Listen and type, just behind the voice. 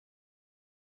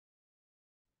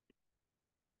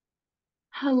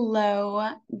Hello,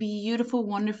 beautiful,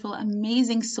 wonderful,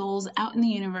 amazing souls out in the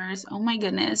universe. Oh my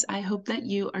goodness, I hope that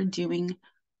you are doing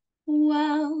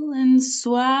well and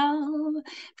swell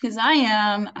because I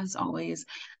am, as always.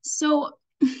 So,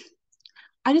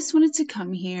 I just wanted to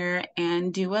come here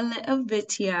and do a little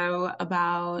video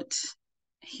about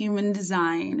human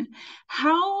design,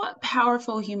 how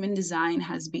powerful human design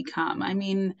has become. I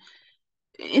mean,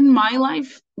 in my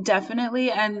life,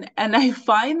 definitely. And I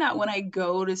find that when I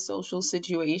go to social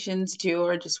situations too,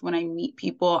 or just when I meet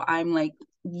people, I'm like,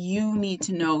 you need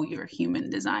to know your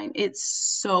human design. It's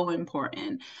so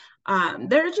important.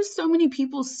 There are just so many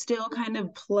people still kind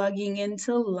of plugging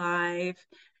into life,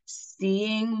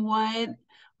 seeing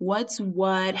what's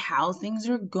what, how things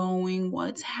are going,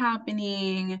 what's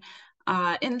happening,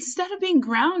 instead of being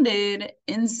grounded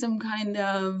in some kind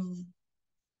of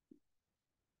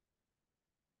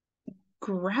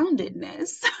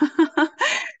groundedness.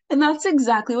 And that's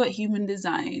exactly what human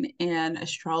design and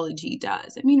astrology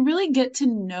does. I mean, really get to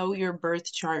know your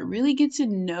birth chart, really get to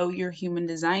know your human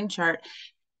design chart.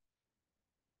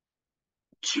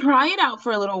 Try it out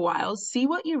for a little while, see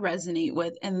what you resonate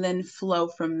with, and then flow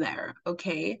from there.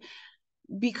 Okay.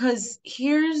 Because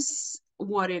here's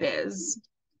what it is.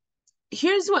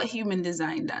 Here's what human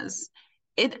design does.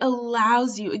 It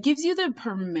allows you, it gives you the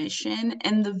permission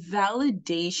and the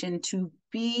validation to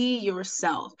be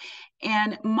yourself.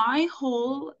 And my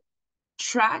whole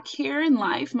track here in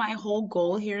life, my whole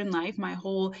goal here in life, my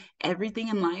whole everything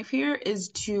in life here is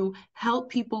to help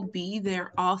people be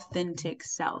their authentic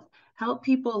self, help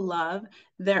people love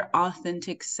their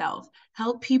authentic self,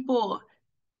 help people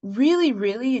really,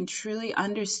 really, and truly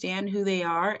understand who they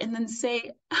are, and then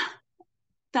say,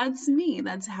 that's me.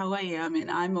 That's how I am, and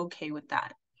I'm okay with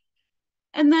that.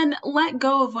 And then let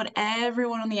go of what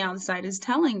everyone on the outside is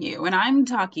telling you. And I'm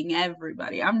talking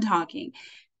everybody. I'm talking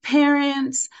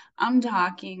parents, I'm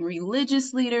talking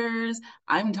religious leaders,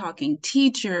 I'm talking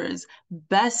teachers,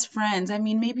 best friends. I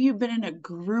mean, maybe you've been in a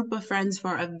group of friends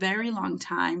for a very long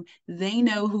time. They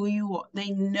know who you are.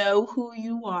 They know who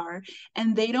you are,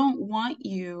 and they don't want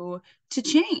you to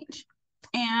change.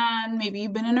 And maybe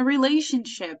you've been in a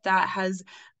relationship that has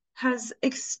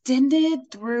extended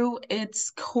through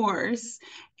its course,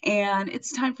 and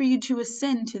it's time for you to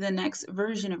ascend to the next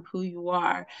version of who you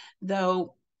are.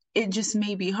 Though it just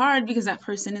may be hard because that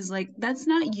person is like, that's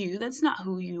not you, that's not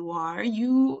who you are,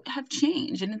 you have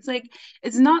changed. And it's like,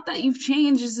 it's not that you've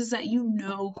changed, it's just that you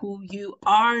know who you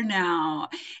are now.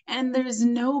 And there's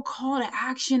no call to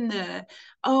action to,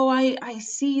 oh, I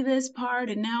see this part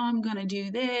and now I'm gonna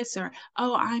do this, or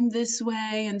oh, I'm this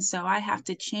way and so I have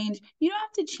to change. You don't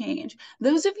have to change.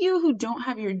 Those of you who don't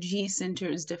have your G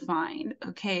centers defined,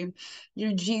 okay,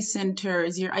 your G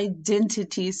centers, your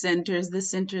identity centers, the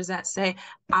centers that say,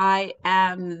 I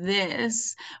am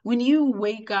this. When you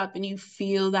wake up and you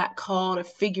feel that call to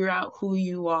figure out who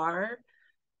you are,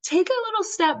 take a little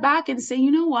step back and say,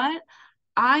 you know what?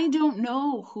 I don't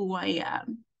know who I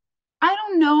am. I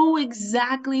don't know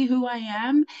exactly who I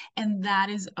am, and that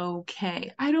is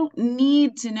okay. I don't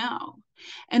need to know.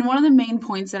 And one of the main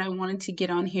points that I wanted to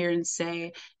get on here and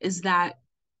say is that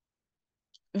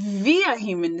via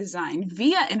human design,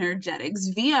 via energetics,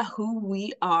 via who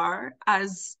we are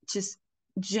as just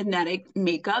genetic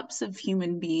makeups of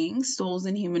human beings, souls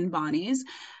and human bodies,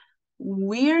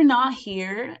 we're not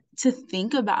here to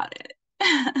think about it.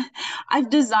 I've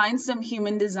designed some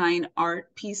human design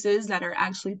art pieces that are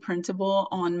actually printable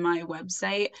on my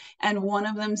website. And one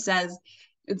of them says,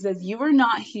 it says, you are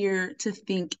not here to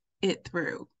think it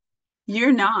through.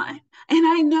 You're not. And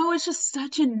I know it's just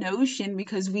such a notion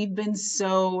because we've been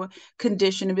so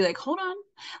conditioned to be like, hold on,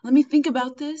 let me think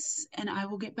about this and I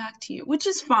will get back to you, which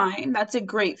is fine. That's a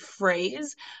great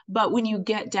phrase. But when you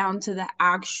get down to the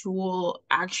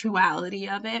actuality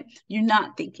of it, you're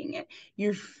not thinking it,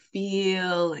 you're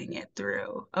feeling it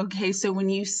through. Okay. So when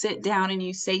you sit down and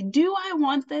you say, do I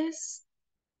want this?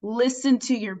 Listen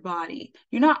to your body.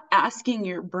 You're not asking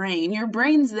your brain. Your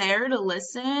brain's there to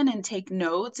listen and take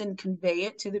notes and convey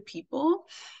it to the people,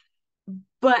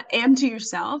 but and to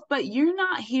yourself, but you're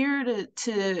not here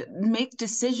to make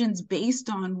decisions based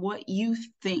on what you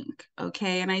think,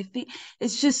 okay? And I think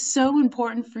it's just so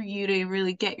important for you to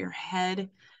really get your head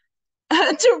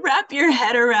to wrap your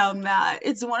head around that.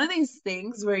 It's one of these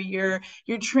things where you're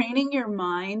training your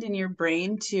mind and your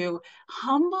brain to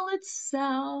humble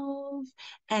itself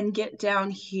and get down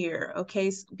here,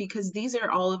 okay? Because these are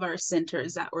all of our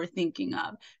centers that we're thinking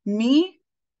of. Me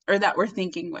or that we're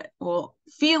thinking with, well,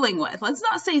 feeling with. Let's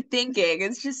not say thinking.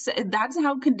 It's just that's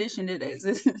how conditioned it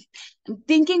is. I'm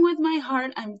thinking with my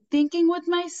heart. I'm thinking with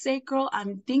my sacral.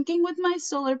 I'm thinking with my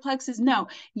solar plexus. No,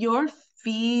 you're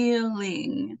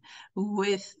feeling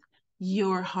with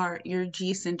your heart, your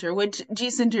G center, which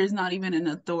G center is not even an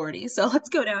authority. So let's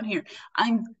go down here.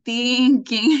 I'm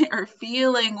thinking or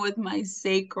feeling with my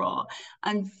sacral.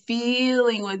 I'm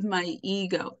feeling with my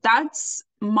ego. That's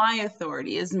my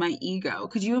authority, is my ego.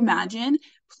 Could you imagine?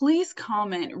 Please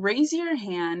comment, raise your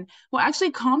hand. Well,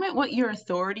 actually, comment what your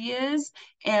authority is.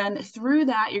 And through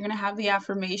that, you're going to have the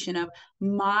affirmation of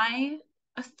my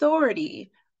authority,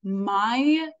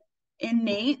 my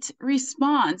innate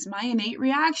response, my innate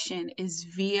reaction is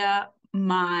via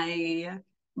my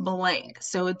blank.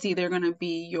 So it's either going to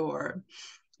be your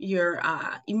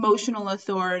emotional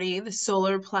authority, the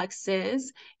solar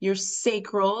plexus, your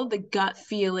sacral, the gut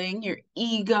feeling, your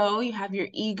ego. You have your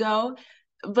ego.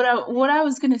 But what I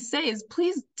was going to say is,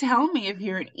 please tell me if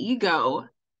you're an ego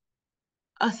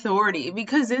authority,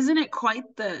 because isn't it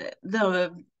quite the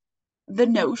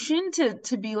notion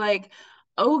to be like,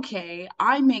 okay,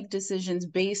 I make decisions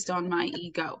based on my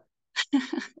ego.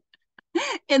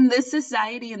 In this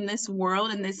society, in this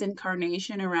world, in this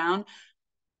incarnation around,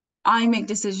 I make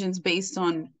decisions based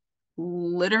on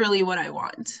literally what I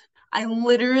want. I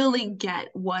literally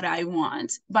get what I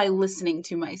want by listening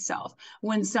to myself.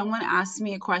 When someone asks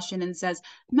me a question and says,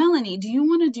 Melanie, do you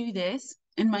want to do this?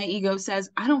 And my ego says,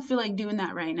 I don't feel like doing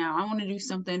that right now. I want to do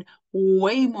something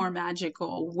way more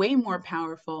magical, way more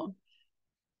powerful.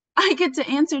 I get to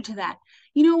answer to that.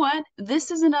 You know what? This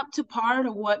isn't up to par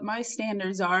to what my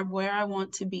standards are of where I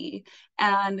want to be.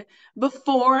 And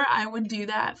before I would do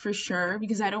that for sure,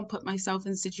 because I don't put myself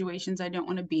in situations I don't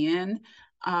want to be in,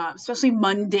 especially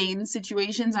mundane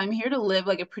situations. I'm here to live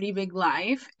like a pretty big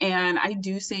life, and I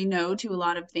do say no to a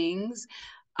lot of things.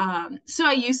 So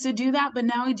I used to do that, but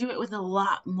now I do it with a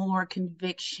lot more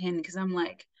conviction because I'm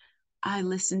like, I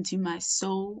listened to my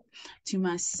soul, to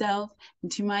myself,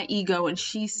 and to my ego, and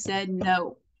she said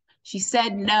no. She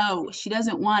said no. She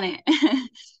doesn't want it.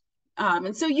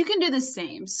 And so you can do the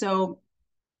same. So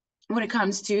when it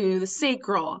comes to the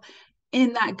sacral,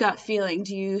 in that gut feeling,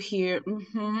 do you hear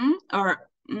mm-hmm or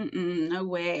mm-mm, no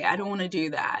way, I don't want to do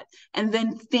that? And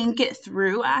then think it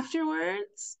through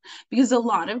afterwards. Because a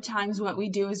lot of times what we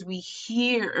do is we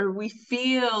hear or we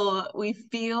feel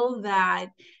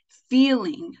that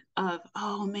feeling of,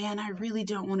 oh man, I really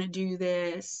don't want to do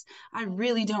this. I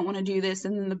really don't want to do this.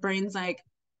 And then the brain's like,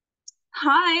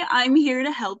 hi, I'm here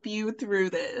to help you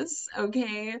through this.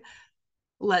 Okay,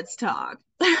 let's talk.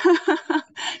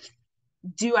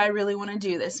 Do I really want to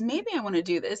do this? Maybe I want to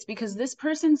do this because this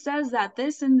person says that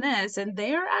this and this, and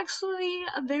they are actually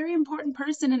a very important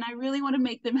person, and I really want to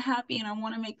make them happy and I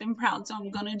want to make them proud. So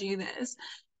I'm going to do this.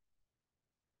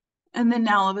 And then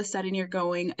now all of a sudden you're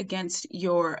going against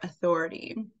your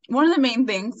authority. One of the main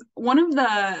things, one of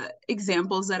the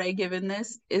examples that I give in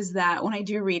this is that when I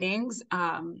do readings,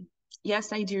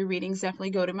 yes, I do readings.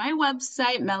 Definitely go to my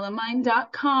website,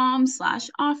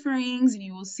 melamine.com/offerings, and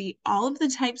you will see all of the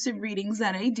types of readings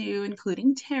that I do,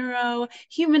 including tarot,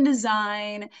 human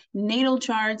design, natal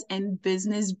charts, and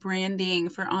business branding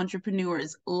for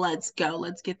entrepreneurs. Let's go.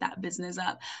 Let's get that business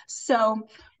up. So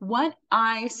what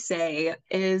I say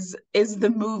is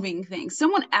the moving thing.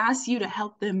 Someone asks you to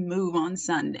help them move on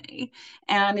Sunday,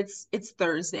 and it's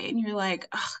Thursday, and you're like,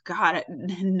 oh God,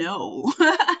 no,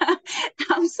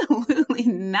 absolutely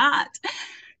not.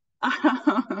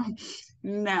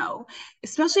 No,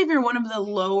 especially if you're one of the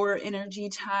lower energy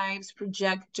types,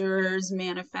 projectors,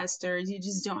 manifestors, you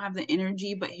just don't have the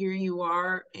energy, but here you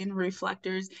are in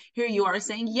reflectors. Here you are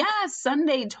saying, yes,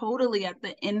 Sunday, totally at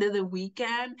the end of the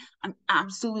weekend, I'm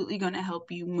absolutely going to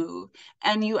help you move.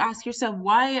 And you ask yourself,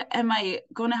 why am I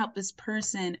going to help this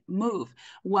person move?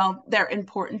 Well, they're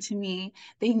important to me.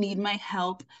 They need my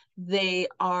help.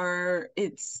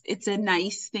 It's a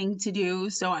nice thing to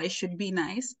do, so I should be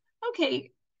nice.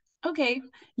 Okay, okay,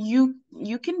 you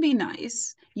can be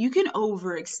nice. You can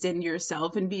overextend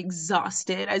yourself and be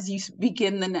exhausted as you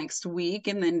begin the next week,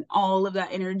 and then all of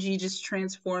that energy just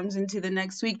transforms into the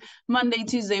next week. Monday,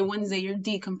 Tuesday, Wednesday, you're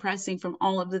decompressing from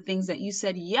all of the things that you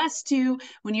said yes to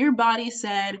when your body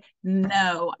said,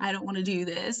 no, I don't want to do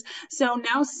this. So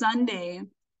now Sunday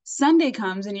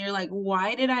comes and you're like,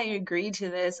 why did I agree to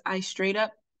this? I straight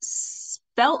up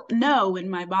felt no in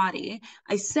my body.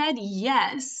 I said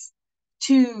yes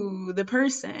to the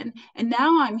person, and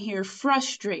now I'm here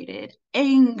frustrated,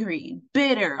 angry,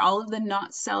 bitter, all of the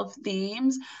not self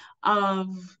themes of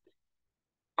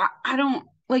I don't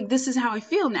like, this is how I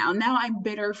feel now. Now I'm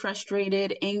bitter,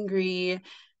 frustrated, angry,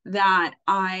 that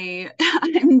I'm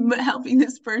helping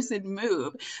this person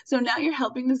move. So now you're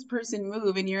helping this person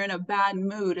move and you're in a bad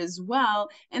mood as well.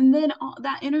 And then all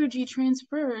that energy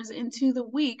transfers into the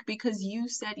week because you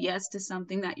said yes to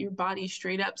something that your body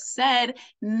straight up said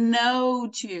no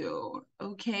to.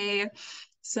 Okay.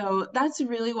 So that's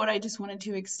really what I just wanted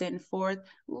to extend forth.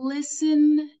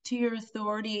 Listen to your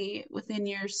authority within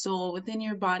your soul, within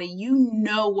your body. You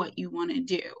know what you want to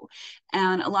do.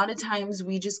 And a lot of times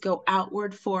we just go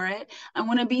outward for it. I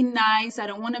want to be nice. I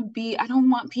don't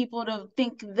want people to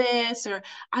think this, or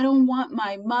I don't want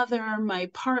my mother, my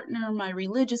partner, my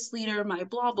religious leader, my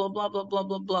blah, blah, blah, blah, blah,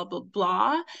 blah, blah, blah,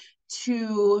 blah,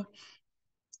 to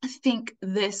think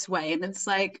this way. And it's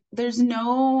like,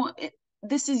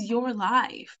 this is your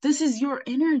life. This is your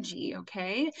energy,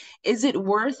 okay? Is it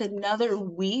worth another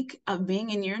week of being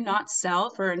in your not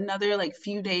self, or another like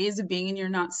few days of being in your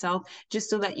not self just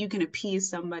so that you can appease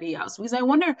somebody else? Because I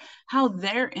wonder how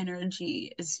their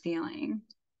energy is feeling.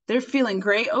 They're feeling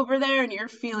great over there and you're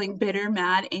feeling bitter,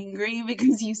 mad, angry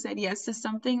because you said yes to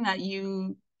something that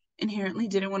you inherently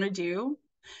didn't want to do.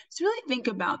 So really think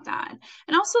about that.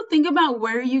 And also think about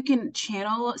where you can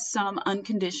channel some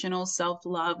unconditional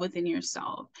self-love within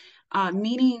yourself.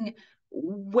 Meaning,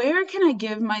 where can I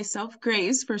give myself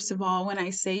grace, first of all, when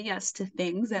I say yes to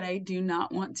things that I do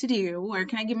not want to do? Where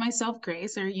can I give myself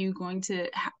grace? Are you going to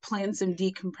plan some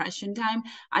decompression time?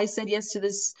 I said yes to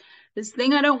this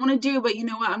thing I don't want to do, but you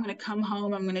know what? I'm going to come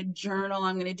home. I'm going to journal.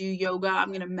 I'm going to do yoga. I'm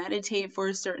going to meditate for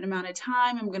a certain amount of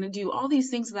time. I'm going to do all these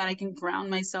things so that I can ground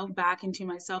myself back into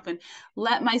myself and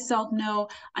let myself know,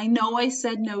 I know I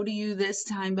said no to you this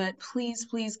time, but please,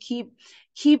 please keep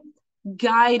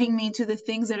guiding me to the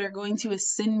things that are going to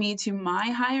ascend me to my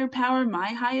higher power, my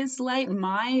highest light,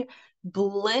 my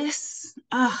bliss,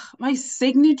 my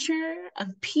signature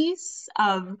of peace,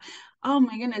 of, oh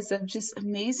my goodness, of just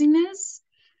amazingness.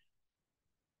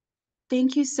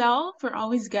 Thank you, Sal, for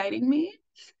always guiding me.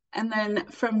 And then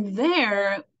from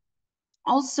there,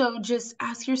 also just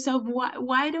ask yourself,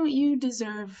 why don't you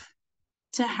deserve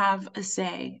to have a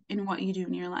say in what you do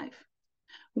in your life?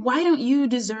 Why don't you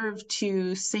deserve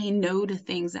to say no to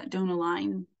things that don't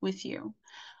align with you?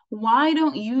 Why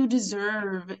don't you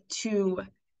deserve to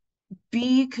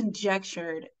be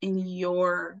conjectured in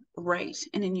your right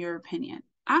and in your opinion?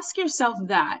 Ask yourself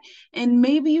that, and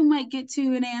maybe you might get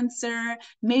to an answer.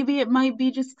 Maybe it might be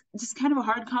just kind of a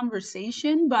hard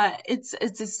conversation, but it's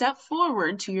a step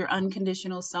forward to your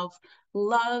unconditional self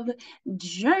love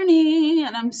journey.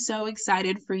 And I'm so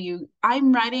excited for you.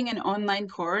 I'm writing an online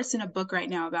course and a book right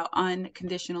now about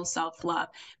unconditional self love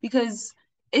because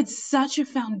it's such a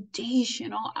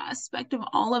foundational aspect of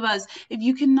all of us. If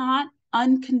you cannot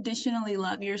unconditionally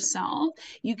love yourself,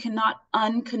 you cannot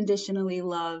unconditionally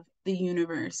love the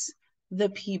universe, the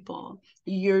people,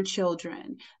 your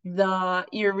children,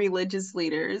 your religious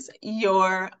leaders,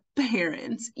 your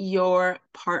parents, your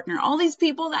partner, all these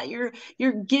people that you're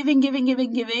giving,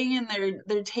 and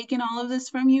they're taking all of this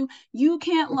from you. You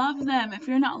can't love them if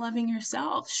you're not loving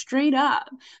yourself, straight up.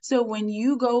 So when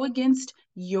you go against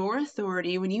your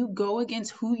authority, when you go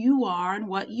against who you are and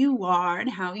what you are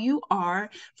and how you are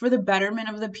for the betterment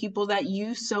of the people that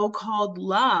you so-called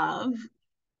love,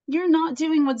 you're not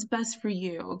doing what's best for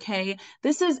you, okay?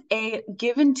 This is a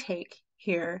give and take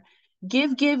here.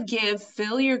 Give,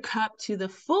 fill your cup to the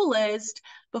fullest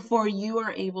before you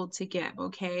are able to give,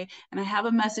 okay? And I have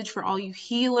a message for all you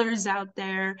healers out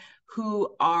there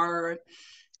who are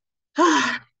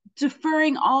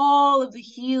deferring all of the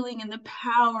healing and the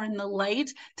power and the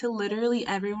light to literally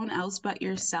everyone else but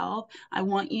yourself. I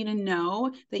want you to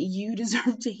know that you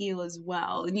deserve to heal as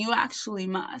well. And you actually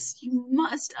must. You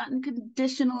must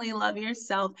unconditionally love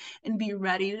yourself and be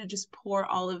ready to just pour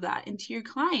all of that into your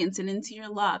clients and into your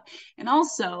love. And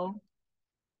also,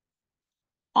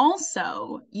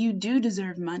 you do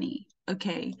deserve money,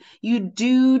 okay? You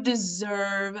do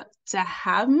deserve to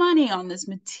have money on this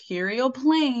material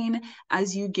plane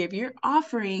as you give your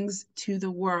offerings to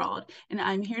the world. And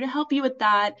I'm here to help you with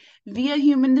that via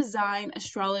human design,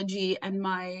 astrology, and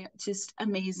my just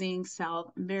amazing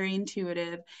self. I'm very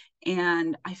intuitive,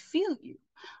 and I feel you.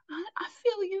 I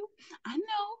feel you. I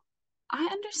know. I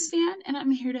understand, and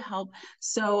I'm here to help.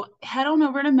 So head on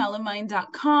over to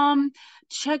melonmind.com.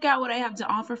 Check out what I have to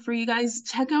offer for you guys.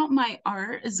 Check out my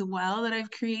art as well that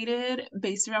I've created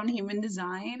based around human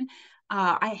design.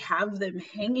 I have them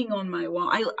hanging on my wall.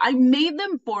 I made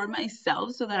them for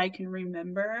myself so that I can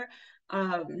remember.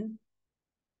 I'll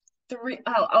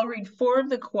read four of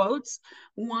the quotes.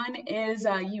 One is,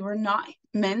 you are not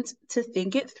meant to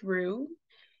think it through.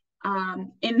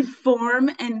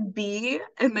 inform and be,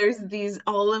 and there's these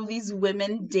all of these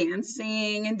women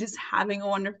dancing and just having a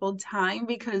wonderful time,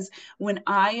 because when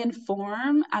I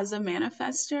inform as a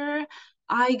manifester,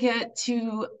 I get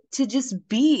to just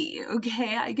be,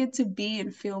 okay? I get to be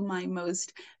and feel my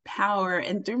most power,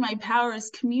 and through my power is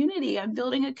community. I'm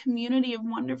building a community of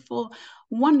wonderful,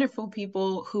 wonderful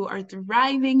people who are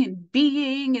thriving and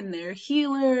being, and they're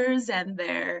healers, and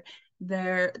they're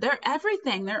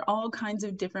everything. They're all kinds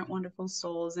of different wonderful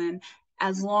souls. And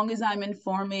as long as I'm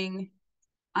informing,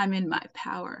 I'm in my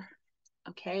power.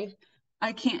 Okay.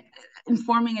 I can't,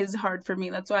 informing is hard for me.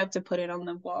 That's why I have to put it on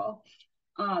the wall.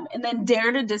 And then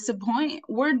dare to disappoint.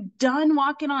 We're done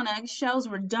walking on eggshells.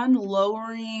 We're done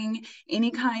lowering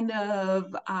any kind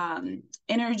of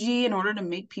energy in order to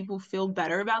make people feel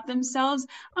better about themselves.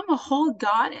 I'm a whole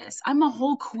goddess. I'm a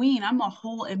whole queen. I'm a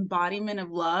whole embodiment of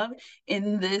love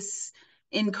in this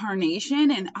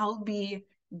incarnation. And I'll be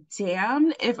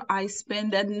damned if I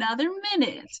spend another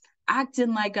minute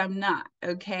acting like I'm not,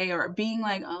 okay? Or being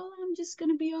like, oh, I'm just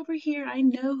gonna be over here. I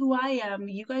know who I am.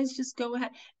 You guys just go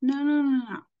ahead. No, no, no,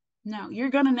 no. No, you're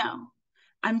gonna know.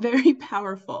 I'm very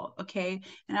powerful, okay?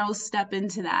 And I will step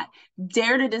into that.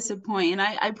 Dare to disappoint. And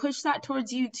I push that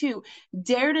towards you too.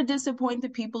 Dare to disappoint the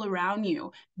people around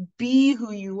you. Be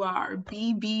who you are.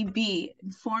 Be.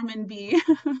 Inform and be.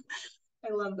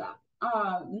 I love that.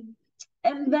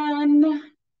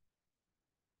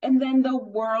 And then the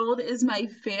world is my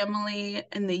family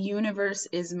and the universe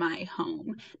is my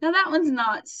home. Now that one's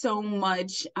not so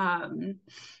much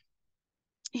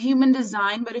human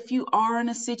design, but if you are in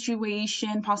a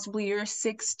situation, possibly you're a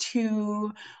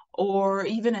 6'2", or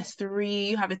even a 3,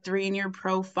 you have a 3 in your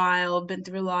profile, been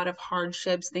through a lot of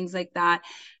hardships, things like that.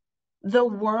 The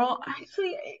world,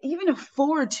 actually, even a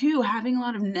 4 too, having a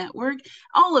lot of network,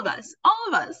 all of us,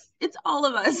 it's all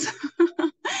of us.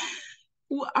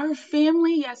 Our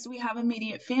family, yes, we have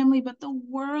immediate family, but the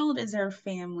world is our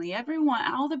family. Everyone,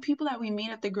 all the people that we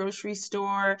meet at the grocery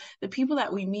store, the people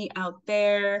that we meet out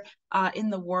there in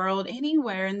the world,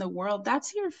 anywhere in the world,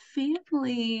 that's your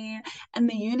family. And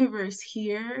the universe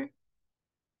here,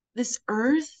 this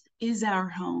earth is our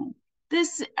home.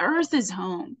 This earth is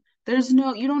home. There's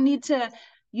no, you don't need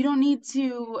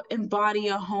to embody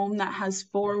a home that has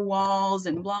 4 walls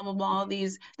and blah blah blah.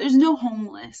 There's no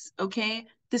homeless, okay?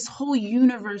 This whole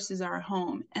universe is our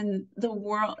home, and the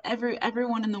world,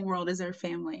 everyone in the world is our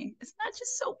family. Isn't that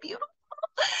just so beautiful?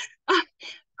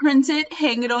 Print it,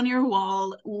 hang it on your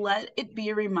wall, let it be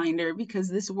a reminder, because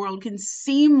this world can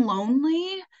seem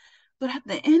lonely, but at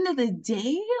the end of the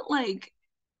day, like,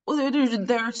 well,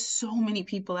 there are so many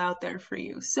people out there for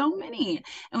you, so many.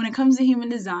 And when it comes to human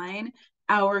design,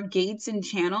 our gates and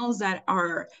channels that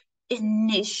are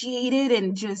initiated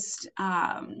and just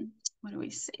what do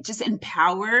we say, just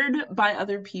empowered by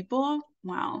other people,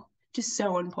 wow, just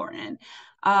so important.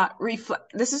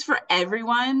 Reflect, this is for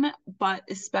everyone, but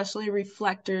especially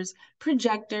reflectors,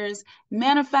 projectors,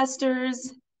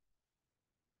 manifestors.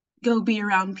 Go be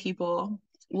around people.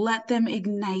 Let them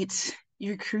ignite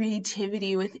your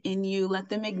creativity within you. Let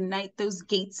them ignite those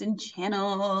gates and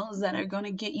channels that are going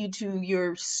to get you to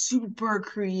your super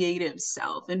creative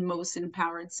self and most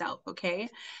empowered self, okay?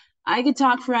 I could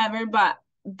talk forever, but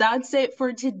that's it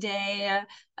for today.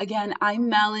 Again, I'm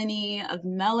Melanie of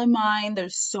Melamine.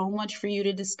 There's so much for you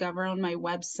to discover on my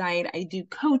website. I do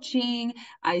coaching,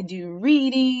 I do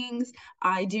readings,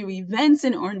 I do events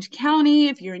in Orange County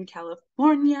if you're in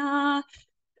California.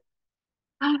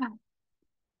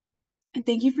 And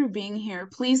thank you for being here.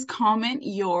 Please comment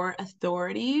your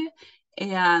authority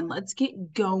and let's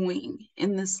get going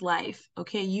in this life.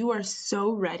 Okay, you are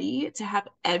so ready to have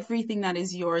everything that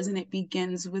is yours, and it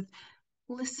begins with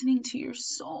listening to your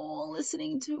soul,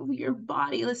 listening to your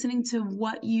body, listening to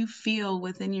what you feel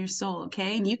within your soul,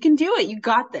 okay? And you can do it. You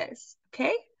got this,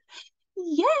 okay?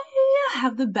 Yay!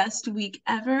 Have the best week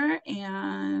ever.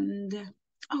 And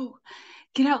oh,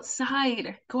 get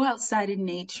outside. Go outside in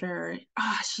nature.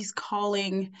 Ah, she's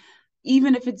calling.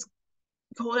 Even if it's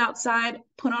cold outside,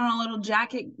 put on a little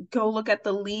jacket, go look at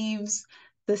the leaves,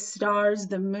 the stars,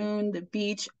 the moon, the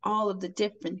beach, all of the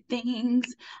different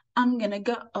things. I'm gonna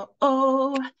go,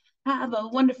 have a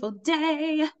wonderful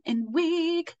day and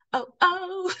week.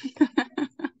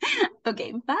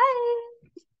 Okay, bye.